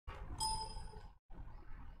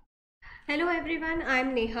Hello everyone, I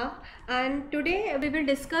am Neha and today we will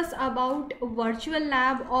discuss about virtual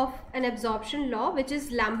lab of an absorption law, which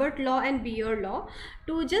is Lambert law and Beer law.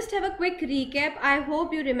 To just have a quick recap, I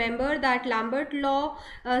hope you remember that Lambert law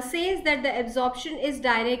says that the absorption is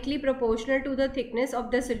directly proportional to the thickness of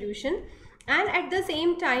the solution, and at the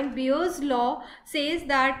same time Beer's law says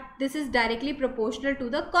that this is directly proportional to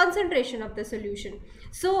the concentration of the solution.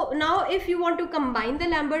 So now if you want to combine the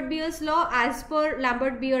Lambert-Beer's law, as per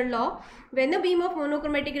Lambert-Beer law, when a beam of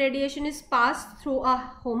monochromatic radiation is passed through a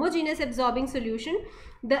homogeneous absorbing solution,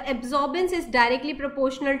 the absorbance is directly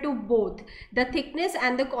proportional to both the thickness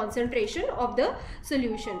and the concentration of the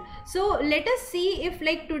solution. So let us see if,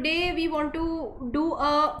 like, today we want to do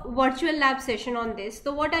a virtual lab session on this.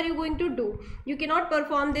 So what are you going to do? You cannot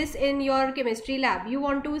perform this in your chemistry lab. You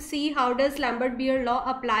want to see how does Lambert-Beer law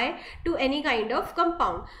apply to any kind of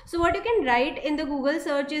compound. So what you can write in the Google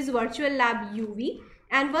search is virtual lab UV.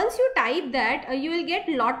 And once you type that, you will get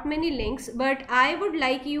lot many links, but I would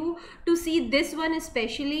like you to see this one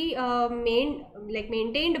especially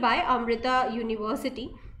maintained by Amrita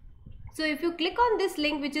University. So if you click on this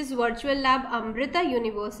link, which is virtual lab Amrita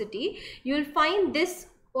University, you will find this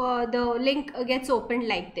the link gets opened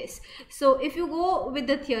like this. So if you go with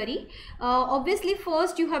the theory, obviously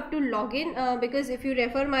first you have to log in, because if you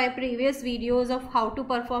refer my previous videos of how to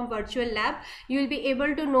perform virtual lab, you will be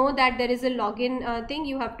able to know that there is a login thing.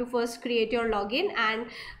 You have to first create your login, and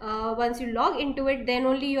once you log into it, then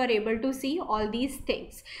only you are able to see all these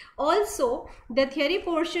things. Also, the theory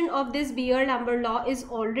portion of this Beer-Lambert law is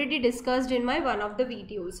already discussed in my one of the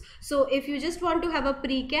videos. So if you just want to have a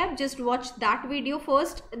pre-cap, just watch that video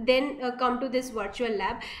first, then come to this virtual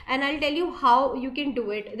lab, and I'll tell you how you can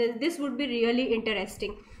do it. This would be really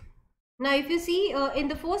interesting. Now if you see in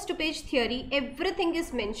the first page theory, everything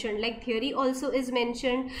is mentioned, like theory also is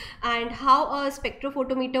mentioned, and how a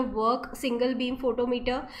spectrophotometer work, single beam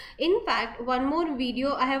photometer. In fact, one more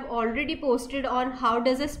video I have already posted on how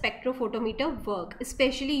does a spectrophotometer work,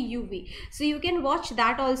 especially UV. So you can watch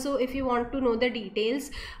that also if you want to know the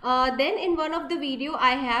details. Then in one of the video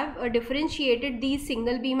I have differentiated these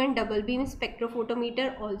single beam and double beam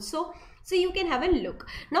spectrophotometer also. So you can have a look.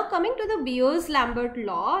 Now coming to the Beer's Lambert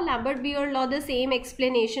law, Lambert-Beer law, the same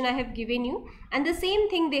explanation I have given you, and the same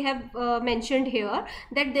thing they have mentioned here,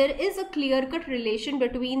 that there is a clear-cut relation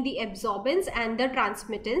between the absorbance and the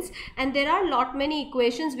transmittance, and there are lot many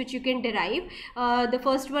equations which you can derive. The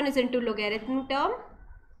first one is into logarithm term.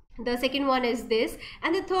 The second one is this,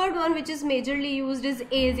 and the third one, which is majorly used, is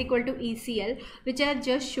A is equal to ECL, which I have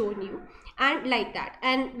just shown you, and like that.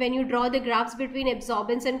 And when you draw the graphs between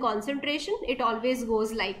absorbance and concentration, it always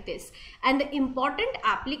goes like this. And the important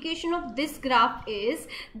application of this graph is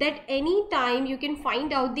that any time you can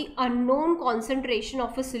find out the unknown concentration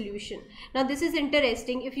of a solution. Now this is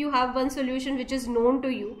interesting. If you have one solution which is known to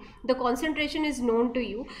you, the concentration is known to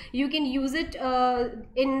you, you can use it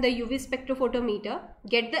in the UV spectrophotometer,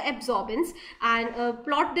 get the absorbance, and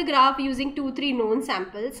plot the graph using 2-3 known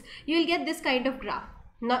samples. You will get this kind of graph.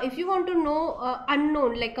 Now if you want to know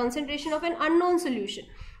unknown, like concentration of an unknown solution,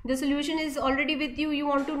 the solution is already with you, you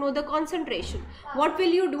want to know the concentration, what will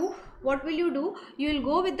you do? You will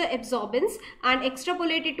go with the absorbance and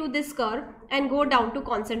extrapolate it to this curve and go down to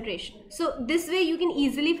concentration. So this way you can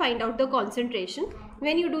easily find out the concentration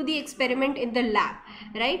when you do the experiment in the lab,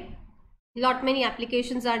 right? Lot many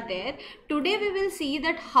applications are there. Today we will see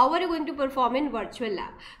that how are you going to perform in virtual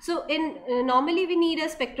lab. So in normally we need a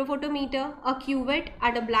spectrophotometer, a cuvette,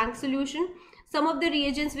 and a blank solution. Some of the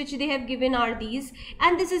reagents which they have given are these,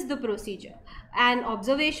 and this is the procedure, and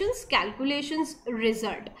observations, calculations,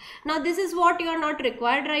 result. Now this is what you are not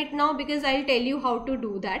required right now, because I'll tell you how to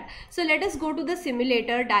do that. So let us go to the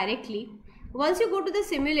simulator directly. Once you go to the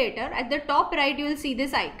simulator, at the top right you will see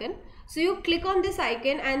this icon. So you click on this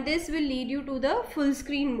icon and this will lead you to the full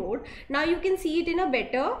screen mode. Now you can see it in a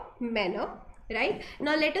better manner, right?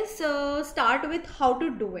 Now let us start with how to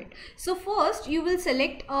do it. So first you will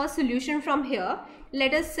select a solution from here.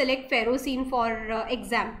 Let us select ferrocene for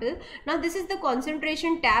example. Now this is the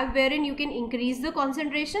concentration tab, wherein you can increase the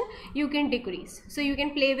concentration, you can decrease. So you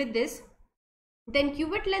can play with this. Then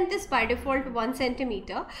cuvette length is by default 1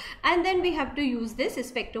 centimeter, and then we have to use this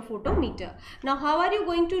spectrophotometer. Now how are you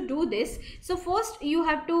going to do this? So first you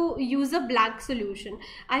have to use a blank solution.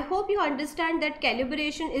 I hope you understand that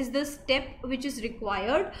calibration is the step which is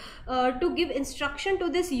required to give instruction to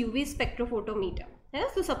this UV spectrophotometer. है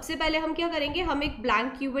ना? तो सबसे पहले हम क्या करेंगे, हम एक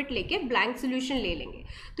ब्लैंक क्यूवेट लेके ब्लैंक सोल्यूशन ले लेंगे.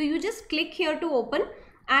 तो you just click here to open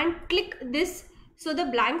and click this, so the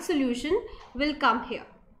blank solution will come here,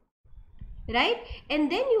 right? And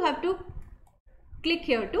then you have to click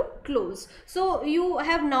here to close. So you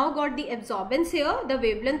have now got the absorbance here. The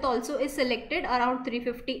wavelength also is selected around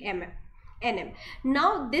 350 nm.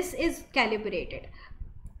 Now this is calibrated.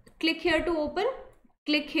 Click here to open,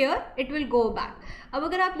 click here, it will go back. अब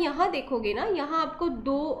अगर आप यहाँ देखोगे ना, यहाँ आपको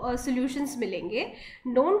दो solutions मिलेंगे,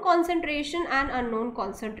 known concentration and unknown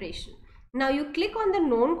concentration. Now you click on the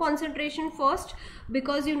known concentration first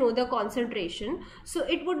because you know the concentration, so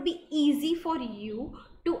it would be easy for you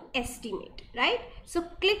to estimate, right? So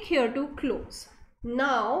click here to close.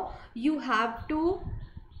 Now you have to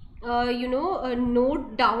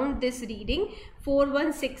note down this reading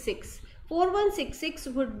 4166. 4166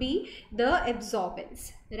 would be the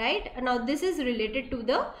absorbance, right? Now this is related to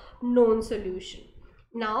the known solution.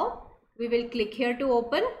 Now we will click here to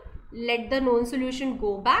open, let the known solution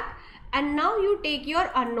go back, and now you take your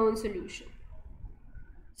unknown solution.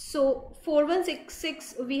 So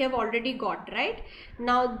 4166 we have already got, right?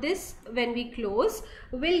 Now this, when we close,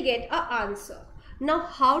 we'll get an answer. Now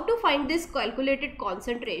how to find this calculated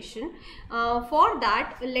concentration? For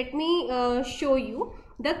that, let me show you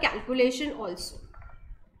the calculation also.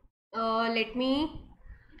 Let me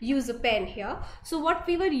use a pen here. So what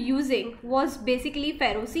we were using was basically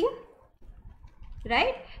ferrocene,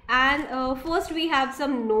 right? And first we have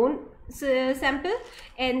some known sample,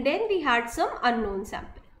 and then we had some unknown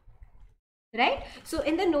sample, right? So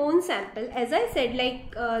in the known sample, as I said,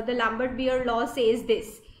 like the Lambert-Beer law says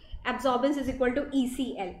this, absorbance is equal to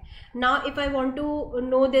ECL. Now if I want to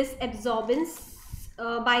know this absorbance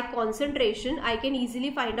by concentration, I can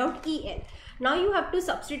easily find out EL. Now you have to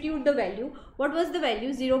substitute the value. What was the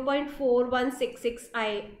value? 0.4166,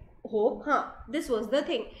 I hope. This was the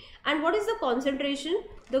thing. And what is the concentration?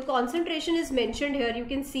 The concentration is mentioned here, you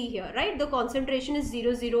can see here, right? The concentration is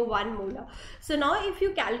 001 molar. So now if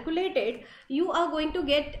you calculate it, you are going to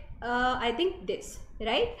get I think this,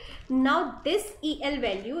 right? Now this EL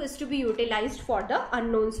value is to be utilized for the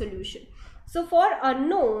unknown solution. So for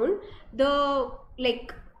unknown, the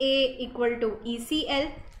like A equal to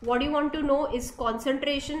ECL, what you want to know is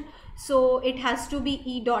concentration, so it has to be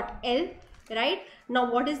E dot L, right? Now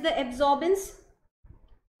what is the absorbance?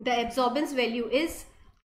 The absorbance value is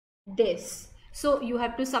this, so you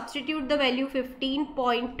have to substitute the value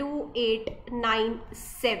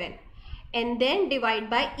 15.2897 and then divide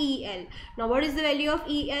by EL. Now what is the value of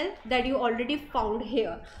EL? That you already found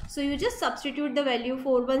here, so you just substitute the value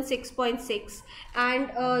 416.6 and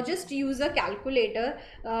just use a calculator.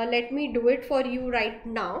 Let me do it for you right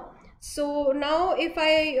now. So now if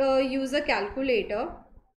I use a calculator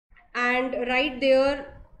and write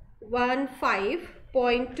there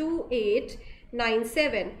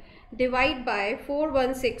 15.2897 divide by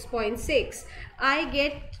 416.6, I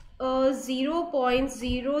get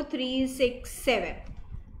 0.0367.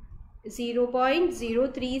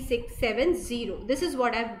 0.03670. This is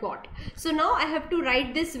what I've got. So now I have to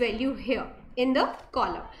write this value here in the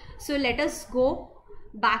column. So let us go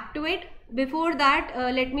back to it. Before that,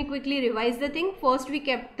 let me quickly revise the thing. First we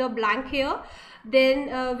kept the blank here,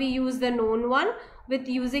 then we used the known one. With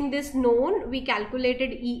using this known, we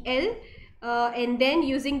calculated EL, and then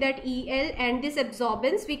using that EL and this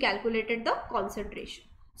absorbance, we calculated the concentration.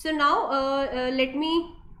 So now let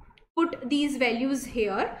me put these values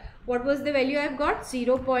here. What was the value I've got?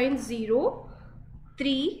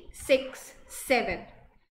 0.0367.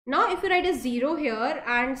 Now if you write a 0 here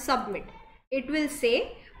and submit, it will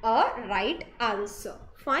say a right answer.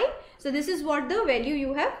 Fine. So this is what the value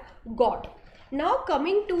you have got. Now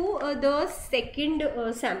coming to the second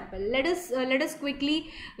sample, let us quickly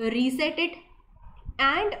reset it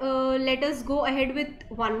and let us go ahead with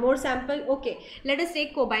one more sample. Okay, let us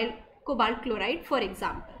take cobalt chloride for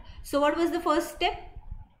example. So what was the first step?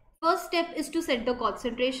 First step is to set the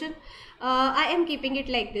concentration. I am keeping it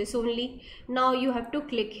like this only. Now you have to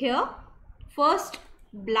click here. First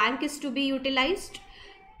blank is to be utilized,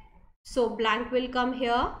 so blank will come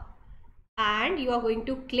here and you are going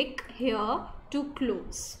to click here to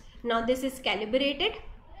close. Now this is calibrated.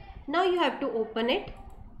 Now you have to open it,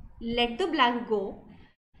 let the blank go,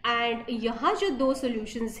 and यहाँ जो दो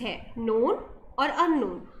solutions है, known और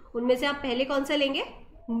unknown, उनमें से आप पहले कौन सा लेंगे?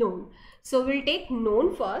 Known. So we'll take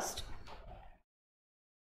known first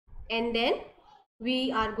and then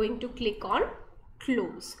we are going to click on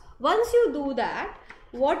close. Once you do that,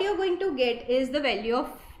 what you're going to get is the value of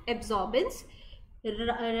absorbance.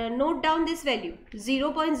 Note down this value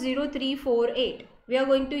 0.0348. We are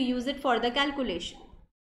going to use it for the calculation,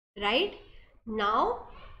 right? Now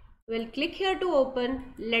we'll click here to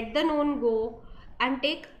open, let the known go and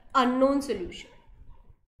take unknown solution.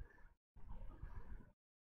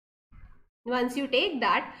 Once you take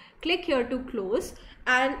that, click here to close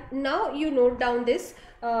And now you note down this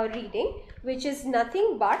reading, which is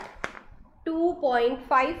nothing but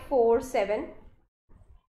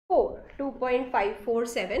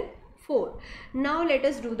 2.5474. Now let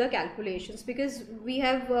us do the calculations, because we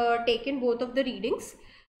have taken both of the readings.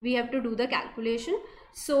 We have to do the calculation.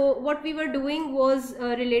 So what we were doing was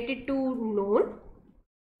related to known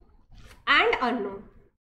and unknown.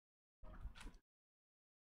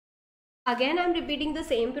 Again, I'm repeating the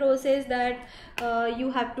same process, that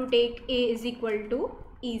you have to take A is equal to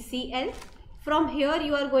ECL. From here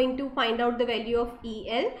you are going to find out the value of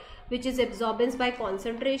EL, which is absorbance by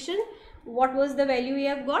concentration. What was the value we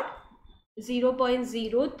have got?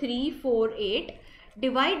 0.0348.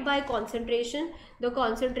 Divide by concentration. The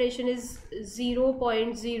concentration is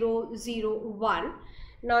 0.001.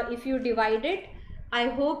 Now if you divide it, I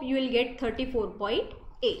hope you will get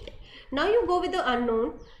 34.8. Now you go with the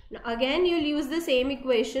unknown. Again you will use the same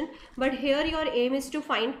equation, but here your aim is to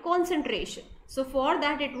find concentration. So for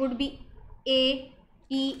that it would be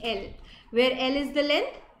AEL, where L is the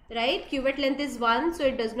length, right? Cuvette length is 1, so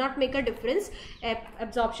it does not make a difference.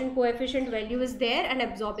 Absorption coefficient value is there and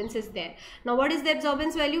absorbance is there. Now what is the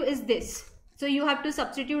absorbance value? Is this. So you have to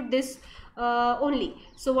substitute this only.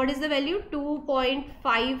 So what is the value?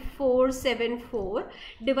 2.5474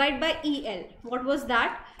 divided by EL. What was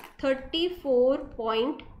that?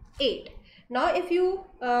 34.8. Now if you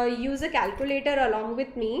use a calculator along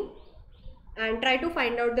with me and try to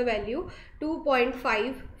find out the value,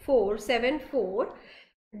 2.5474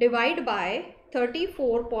 divided by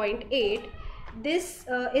 34.8, this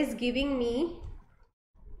is giving me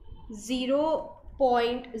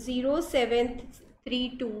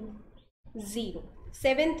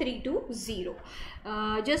 0.07320.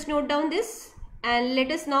 Just note down this and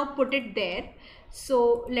let us now put it there.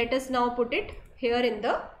 So let us now put it here in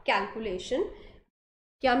the calculation.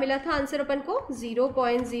 क्या मिला था answer अपन को?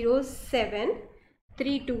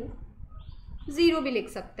 0.07320 भी लिख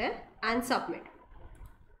सकते हैं and submit.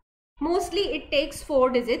 Mostly it takes 4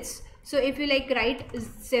 digits. So if you like write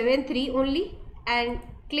 73 only and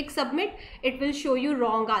click submit, it will show you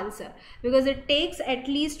wrong answer, because it takes at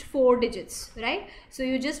least 4 digits, right? So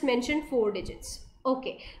you just mentioned 4 digits.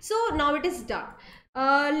 Okay, so now it is done.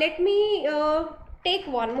 Let me take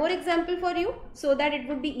one more example for you so that it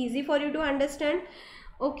would be easy for you to understand.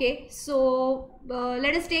 Okay, so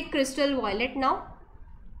let us take crystal violet now.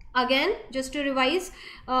 Again, just to revise,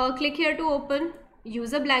 click here to open,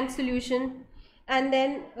 use a blank solution, and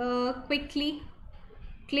then quickly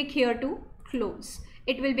click here to close.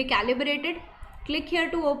 It will be calibrated. Click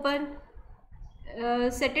here to open,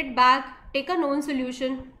 set it back, take a known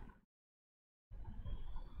solution,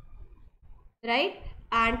 right,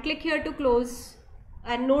 and click here to close.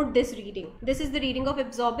 And note this reading. This is the reading of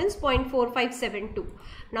absorbance 0.4572.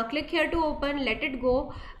 Now click here to open, let it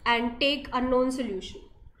go, and take unknown solution.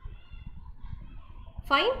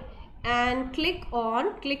 Fine. And click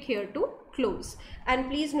here to close. And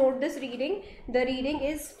please note this reading. The reading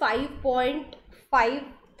is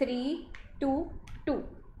 5.5322.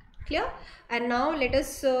 Clear? And now let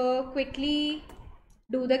us quickly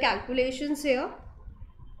do the calculations here.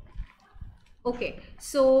 Okay,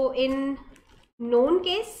 so in known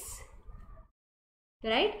case,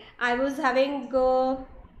 right, I was having EL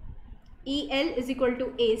is equal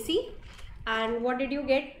to AC, and what did you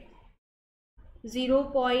get?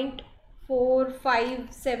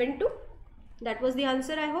 0.4572. that was the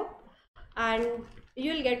answer, I hope, and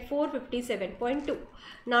you will get 457.2.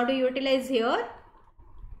 now to utilize here,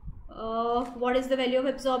 what is the value of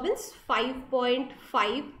absorbance?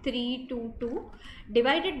 5.5322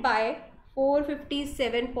 divided by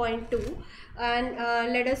 457.2, and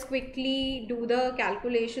let us quickly do the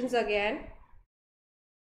calculations again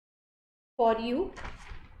for you.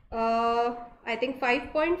 I think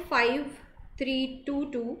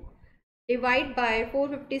 5.5322 divided by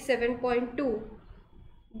 457.2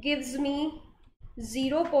 gives me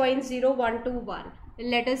 0.0121.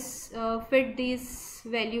 Let us fit these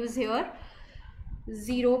values here.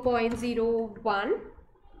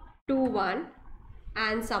 0.0121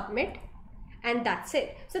 and submit. And that's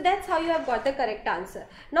it. So that's how you have got the correct answer.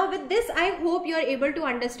 Now with this, I hope you are able to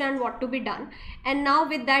understand what to be done. And now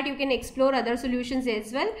with that, you can explore other solutions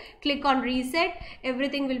as well. Click on reset.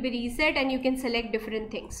 Everything will be reset and you can select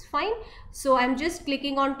different things. Fine. So I'm just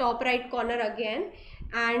clicking on top right corner again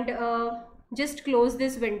and just close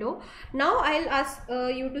this window. Now I'll ask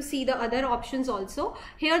you to see the other options also.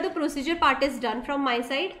 Here the procedure part is done from my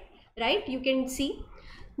side, right? You can see.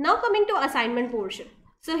 Now coming to assignment portion.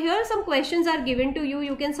 So here some questions are given to you.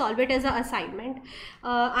 You can solve it as an assignment.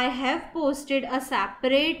 I have posted a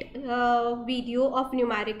separate video of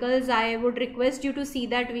numericals. I would request you to see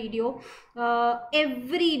that video.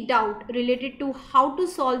 Every doubt related to how to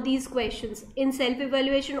solve these questions in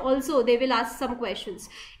self-evaluation, also they will ask some questions.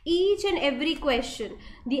 Each and every question,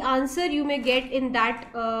 the answer you may get in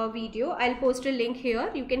that video. I'll post a link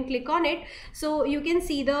here. You can click on it, so you can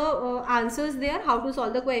see the answers there, how to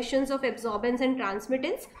solve the questions of absorbance and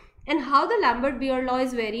transmittance, and how the Lambert-Beer law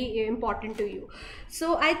is very important to you.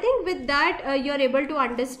 So I think with that you're able to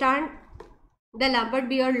understand the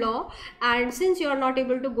Lambert-Beer law. And since you are not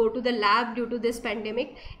able to go to the lab due to this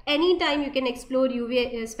pandemic, anytime you can explore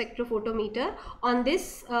UV spectrophotometer on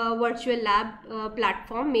this virtual lab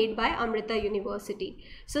platform made by Amrita University.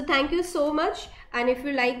 So thank you so much, and if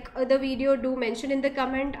you like the video, do mention in the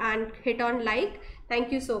comment and hit on like.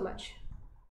 Thank you so much.